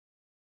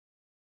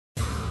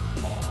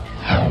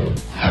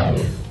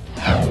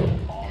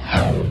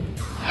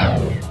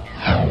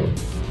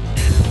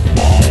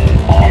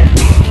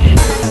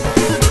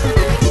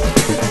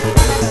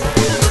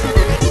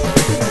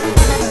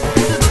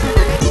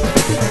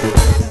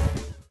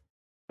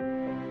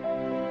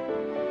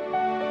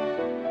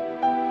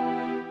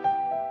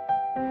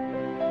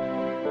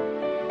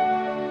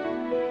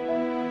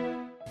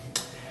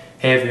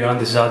Hey everyone,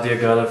 this is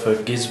Adya for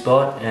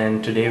Gizbot,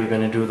 and today we're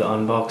going to do the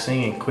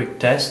unboxing and quick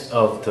test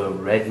of the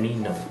Redmi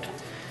Note.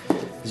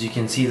 As you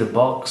can see, the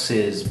box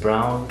is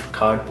brown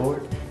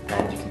cardboard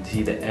and you can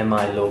see the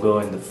MI logo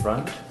in the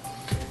front.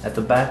 At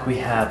the back we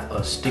have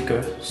a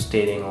sticker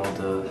stating all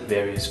the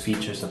various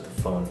features of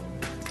the phone.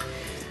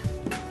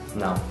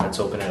 Now let's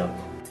open it up.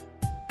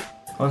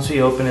 Once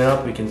we open it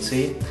up, we can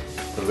see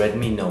the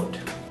Redmi Note.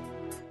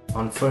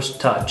 On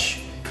first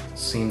touch, it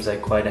seems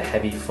like quite a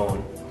heavy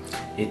phone.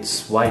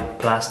 It's white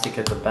plastic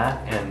at the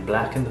back and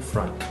black in the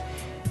front.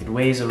 It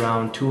weighs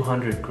around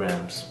 200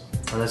 grams.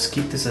 Now let's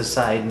keep this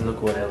aside and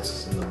look what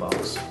else is in the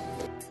box.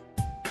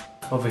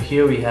 Over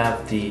here we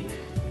have the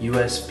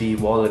USB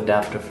wall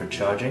adapter for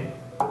charging.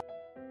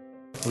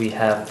 We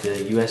have the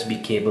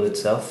USB cable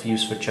itself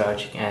used for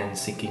charging and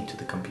syncing to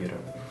the computer.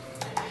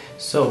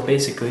 So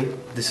basically,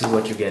 this is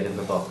what you get in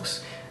the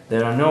box.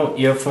 There are no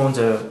earphones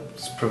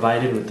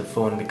provided with the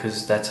phone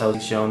because that's how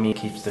Xiaomi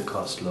keeps the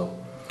cost low.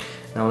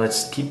 Now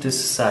let's keep this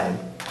aside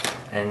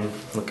and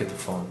look at the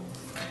phone.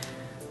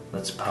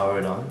 Let's power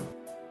it on.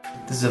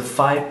 This is a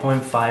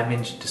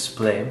 5.5-inch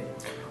display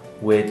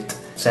with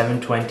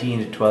 720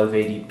 into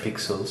 1280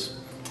 pixels,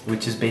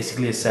 which is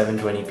basically a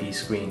 720p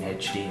screen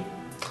HD.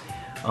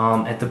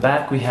 At the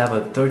back we have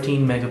a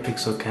 13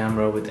 megapixel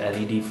camera with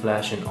LED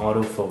flash and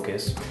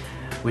autofocus,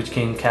 which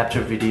can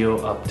capture video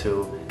up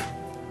to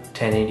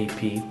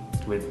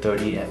 1080p with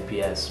 30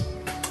 fps.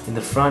 In the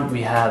front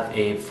we have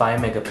a 5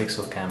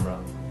 megapixel camera.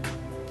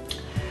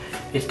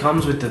 It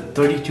comes with a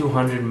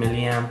 3200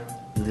 milliamp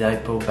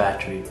LiPo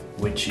battery,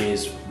 which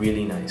is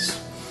really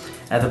nice.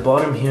 At the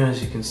bottom here,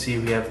 as you can see,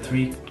 we have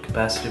 3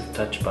 capacitive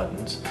touch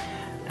buttons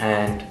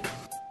and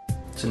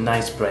it's a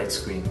nice bright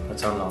screen.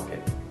 Let's unlock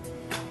it.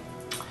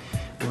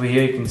 Over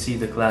here you can see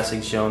the classic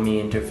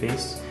Xiaomi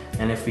interface,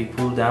 and if we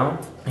pull down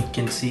you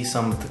can see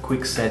some of the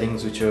quick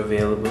settings which are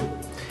available.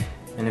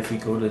 And if we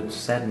go to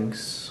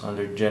settings,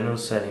 under general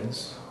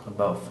settings,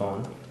 about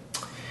phone,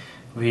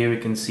 over here we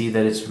can see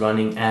that it's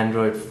running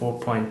Android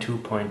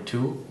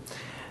 4.2.2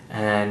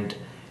 and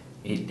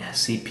it has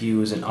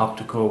CPU is an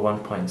octa-core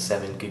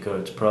 1.7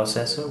 GHz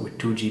processor with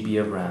 2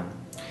 GB of RAM.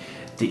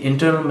 The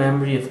internal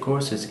memory, of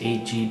course, is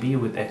 8 GB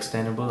with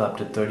extendable up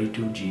to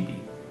 32 GB.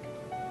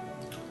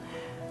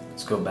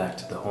 Let's go back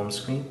to the home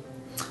screen,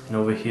 and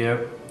over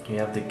here we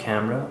have the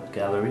camera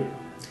gallery.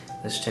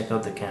 Let's check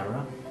out the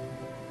camera.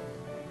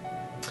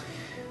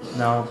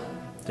 Now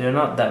there are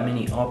not that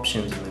many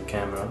options in the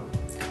camera,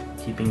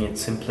 keeping it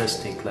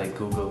simplistic like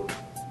Google.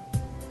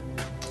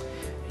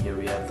 Here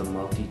we have the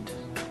multi-touch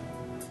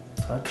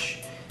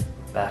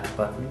back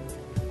button.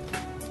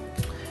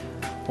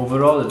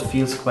 Overall it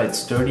feels quite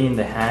sturdy in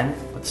the hand,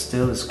 but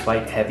still is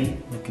quite heavy.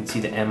 You can see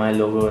the MI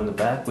logo in the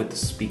back with the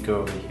speaker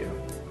over here.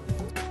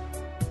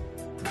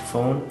 The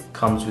phone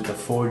comes with a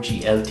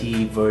 4G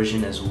LTE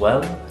version as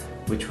well,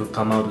 which will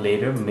come out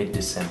later,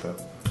 mid-December.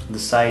 On the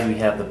side we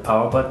have the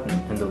power button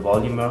and the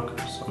volume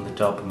rockers. On the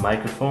top a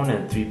microphone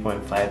and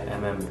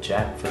 3.5mm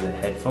jack for the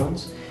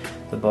headphones.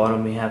 At the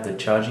bottom we have the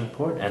charging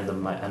port and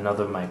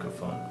another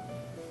microphone.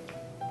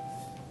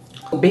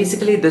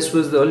 Basically, this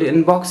was the early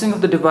unboxing of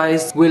the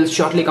device. We'll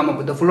shortly come up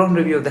with a full-on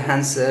review of the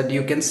handset.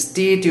 You can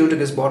stay tuned to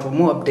Gizbot for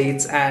more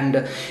updates, and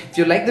if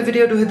you like the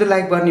video, do hit the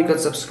like button. You can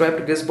subscribe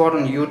to Gizbot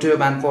on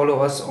YouTube and follow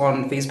us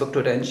on Facebook,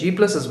 Twitter and G+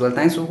 as well.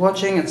 Thanks for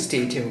watching and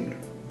stay tuned.